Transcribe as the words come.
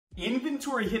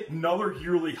Inventory hit another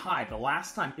yearly high. The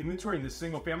last time inventory in the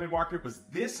single-family market was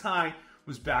this high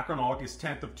was back on August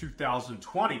 10th of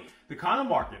 2020. The condo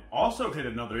market also hit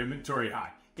another inventory high.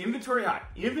 Inventory high,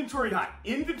 inventory high,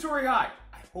 inventory high.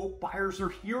 I hope buyers are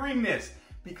hearing this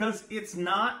because it's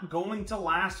not going to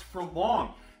last for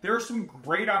long. There are some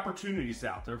great opportunities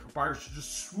out there for buyers to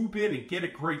just swoop in and get a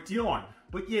great deal on,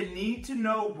 but you need to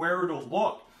know where to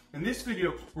look. In this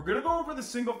video, we're going to go over the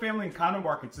single family and condo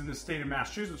markets in the state of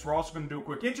Massachusetts. We're also going to do a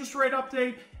quick interest rate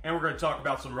update, and we're going to talk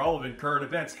about some relevant current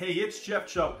events. Hey, it's Jeff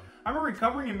Cho. I'm a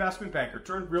recovering investment banker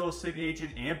turned real estate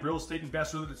agent and real estate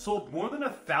investor that sold more than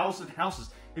 1,000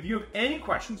 houses. If you have any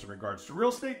questions in regards to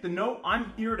real estate, then know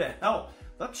I'm here to help.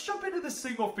 Let's jump into the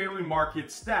single family market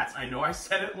stats. I know I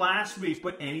said it last week,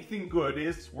 but anything good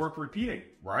is worth repeating,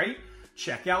 right?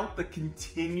 Check out the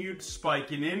continued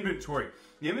spike in inventory.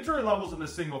 The inventory levels in the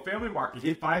single-family market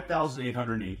hit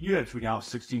 5,808 units. We now have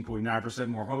 16.9%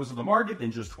 more homes on the market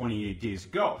than just 28 days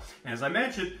ago. And as I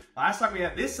mentioned, last time we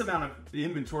had this amount of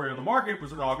inventory on the market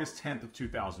was on August 10th of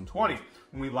 2020,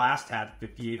 when we last had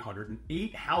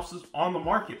 5,808 houses on the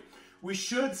market. We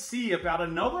should see about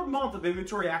another month of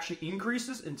inventory actually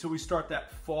increases until we start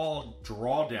that fall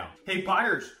drawdown. Hey,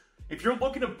 buyers, if you're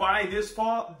looking to buy this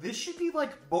fall, this should be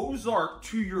like Mozart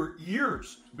to your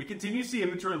ears. We continue to see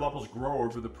inventory levels grow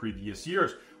over the previous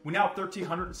years. We now have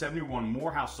 1,371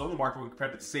 more houses on the market when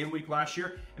compared to the same week last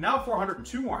year, and now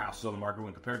 402 more houses on the market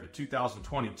when compared to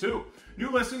 2022. New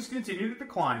listings continue to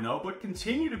decline though, but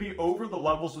continue to be over the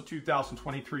levels of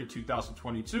 2023 and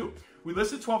 2022. We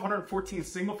listed 1,214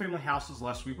 single-family houses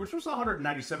last week, which was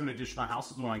 197 additional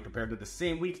houses when compared to the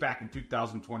same week back in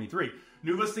 2023.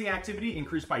 New listing activity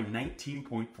increased by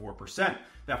 19.4%.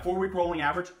 That 4-week rolling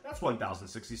average, that's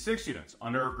 1,066 units.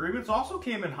 Under agreements also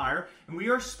came in higher, and we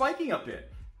are spiking a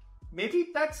bit. Maybe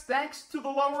that's thanks to the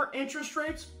lower interest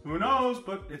rates? Who knows,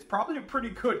 but it's probably a pretty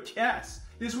good guess.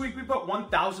 This week we put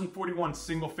 1,041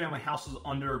 single-family houses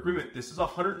under agreement. This is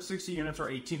 160 units or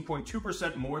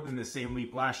 18.2% more than the same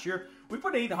week last year. We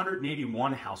put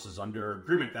 881 houses under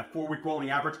agreement. That 4-week rolling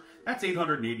average, that's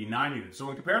 889 units. So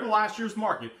when compared to last year's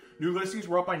market, new listings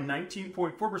were up by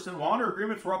 19.4%, while under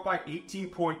agreements were up by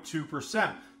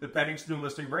 18.2%. The pendings to new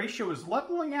listing ratio is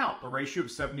leveling out. The ratio of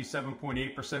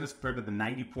 77.8% is compared to the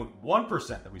 90.1%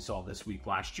 that we saw this week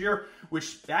last year,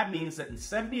 which that means that in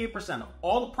 78% of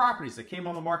all the properties that came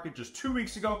on the market just 2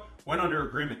 weeks ago went under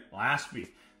agreement last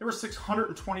week. There were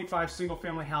 625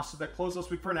 single-family houses that closed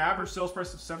this week for an average sales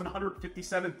price of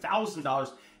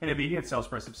 $757,000 and a median sales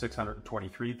price of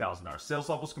 $623,000. Sales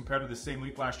levels compared to the same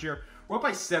week last year were up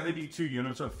by 72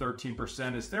 units or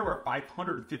 13%, as there were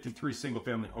 553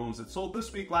 single-family homes that sold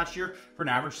this week last year for an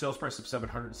average sales price of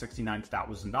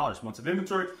 $769,000. Months of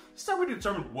inventory is how we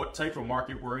determine what type of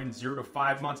market we're in, 0 to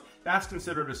 5 months. That's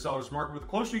considered a seller's market. But the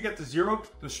closer you get to 0,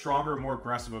 the stronger and more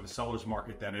aggressive of a seller's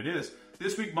market that it is.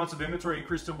 This week, months of inventory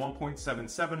increased to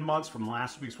 1.77 months from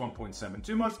last week's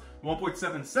 1.72 months.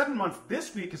 1.77 months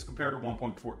this week is compared to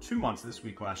 1.42 months this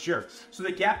week last year. So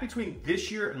the gap between this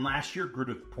year and last year grew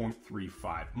to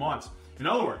 0.35 months. In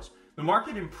other words, the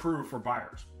market improved for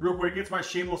buyers. Real quick, it's my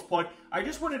shameless plug. I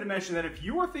just wanted to mention that if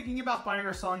you are thinking about buying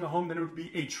or selling a home, then it would be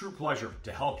a true pleasure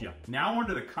to help you. Now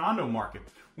onto the condo market.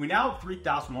 We now have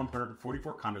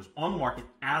 3,144 condos on the market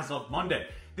as of Monday.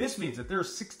 This means that there's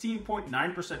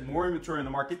 16.9% more inventory on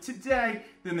the market today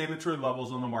than the inventory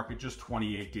levels on the market just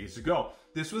 28 days ago.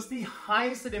 This was the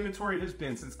highest that inventory has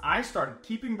been since I started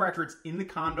keeping records in the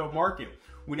condo market.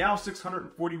 We now have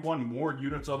 641 more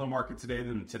units on the market today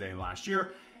than today last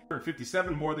year.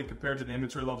 57 more than compared to the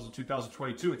inventory levels of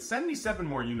 2022. It's 77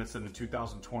 more units than in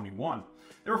 2021.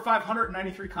 There were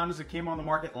 593 condos that came on the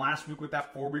market last week with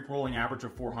that 4-week rolling average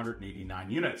of 489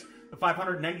 units. The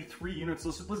 593 units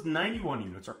listed was 91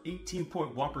 units or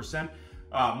 18.1%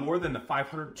 more than the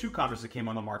 502 condos that came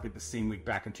on the market the same week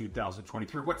back in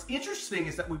 2023. What's interesting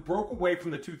is that we broke away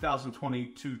from the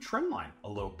 2022 trend line a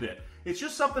little bit. It's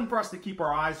just something for us to keep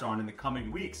our eyes on in the coming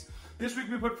weeks. This week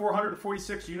we put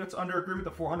 446 units under agreement.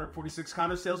 The 446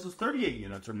 condo sales was 38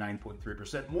 units or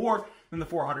 9.3% more than the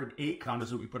 408 condos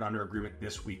that we put under agreement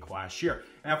this week last year.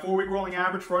 And that 4-week rolling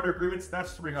average for under agreements,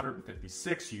 that's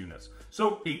 356 units.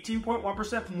 So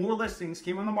 18.1% more listings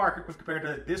came on the market when compared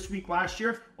to this week last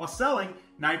year, while selling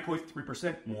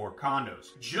 9.3% more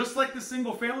condos. Just like the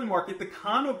single family market, the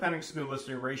condo pendings to new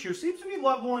listing ratio seems to be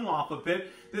leveling off a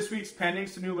bit. This week's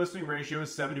pendings to new listing ratio is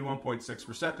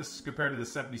 71.6%. This is compared to the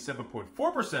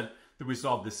 77.4% that we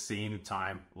saw the same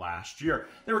time last year.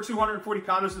 There were 240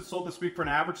 condos that sold this week for an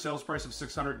average sales price of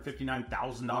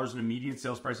 $659,000 and a median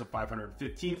sales price of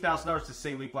 $515,000. The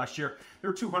same week last year,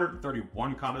 there were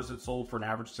 231 condos that sold for an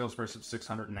average sales price of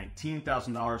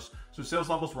 $619,000. So sales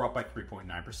levels were up by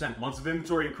 3.9%. Months of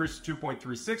inventory increased to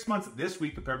 2.36 months this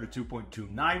week compared to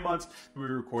 2.29 months we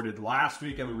recorded last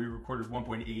week, and we recorded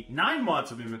 1.89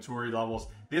 months of inventory levels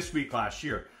this week last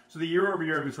year. So the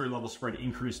year-over-year inventory level spread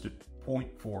increased to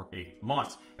 0.48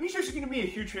 months. And these are going to be a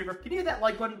huge favor. Can you hit that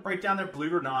like button right down there?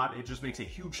 Believe it or not, it just makes a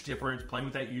huge difference playing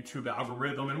with that YouTube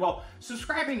algorithm. And well,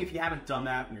 subscribing if you haven't done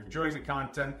that and you're enjoying the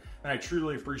content, and I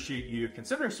truly appreciate you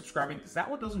considering subscribing because that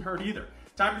one doesn't hurt either.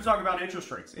 Time to talk about interest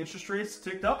rates. Interest rates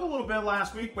ticked up a little bit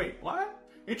last week. Wait, what?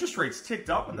 Interest rates ticked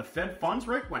up and the Fed funds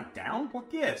rate went down? What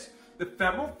gives? The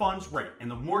federal funds rate and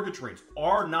the mortgage rates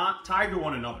are not tied to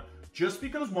one another. Just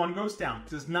because one goes down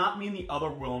does not mean the other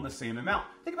will in the same amount.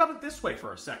 Think about it this way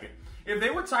for a second. If they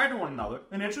were tied to one another,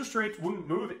 then interest rates wouldn't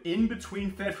move in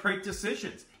between Fed rate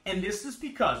decisions. And this is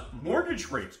because mortgage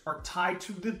rates are tied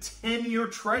to the 10-year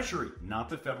Treasury, not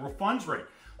the federal funds rate.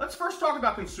 Let's first talk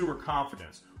about consumer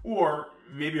confidence, or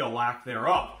maybe a lack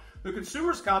thereof. The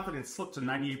consumer's confidence slipped to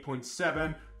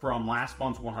 98.7 from last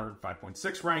month's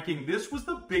 105.6 ranking. This was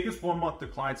the biggest one-month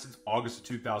decline since August of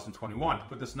 2021. To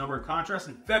put this number in contrast,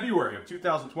 in February of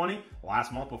 2020,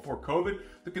 last month before COVID,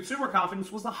 the consumer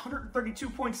confidence was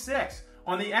 132.6.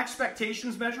 On the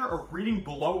expectations measure, a reading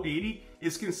below 80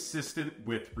 is consistent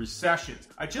with recessions.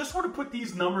 I just want to put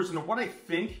these numbers into what I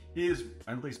think is,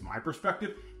 at least my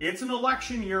perspective, it's an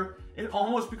election year. It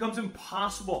almost becomes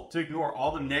impossible to ignore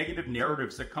all the negative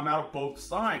narratives that come out of both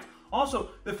sides. Also,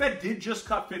 the Fed did just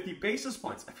cut 50 basis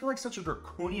points. I feel like such a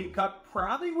draconian cut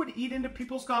probably would eat into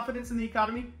people's confidence in the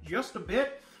economy just a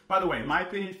bit. By the way, in my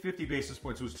opinion, 50 basis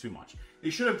points was too much. They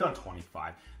should have done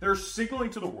 25. They're signaling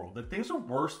to the world that things are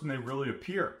worse than they really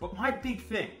appear. But my big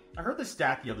thing, I heard the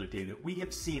stat the other day that we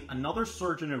have seen another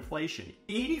surge in inflation.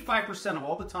 85% of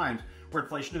all the times where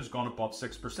inflation has gone above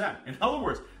 6%. In other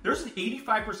words, there's an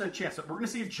 85% chance that we're going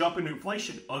to see a jump in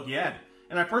inflation again.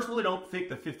 And I personally don't think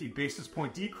the 50 basis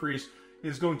point decrease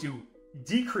is going to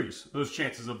decrease those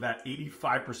chances of that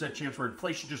 85% chance where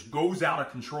inflation just goes out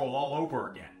of control all over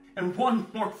again. And one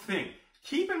more thing,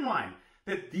 keep in mind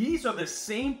that these are the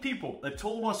same people that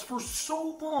told us for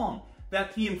so long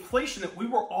that the inflation that we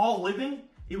were all living,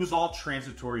 it was all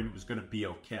transitory and it was going to be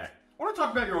okay. I want to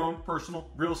talk about your own personal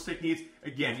real estate needs.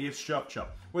 Again, it's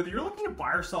Chup. Whether you're looking to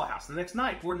buy or sell a house the next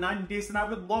night or 90 days, then I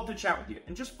would love to chat with you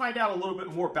and just find out a little bit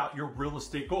more about your real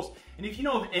estate goals. And if you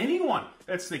know of anyone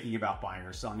that's thinking about buying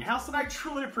or selling a house, then I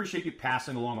truly appreciate you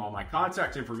passing along all my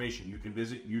contact information. You can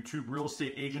visit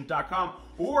YouTubeRealEstateAgent.com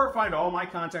or find all my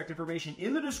contact information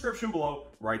in the description below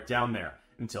right down there.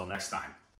 Until next time.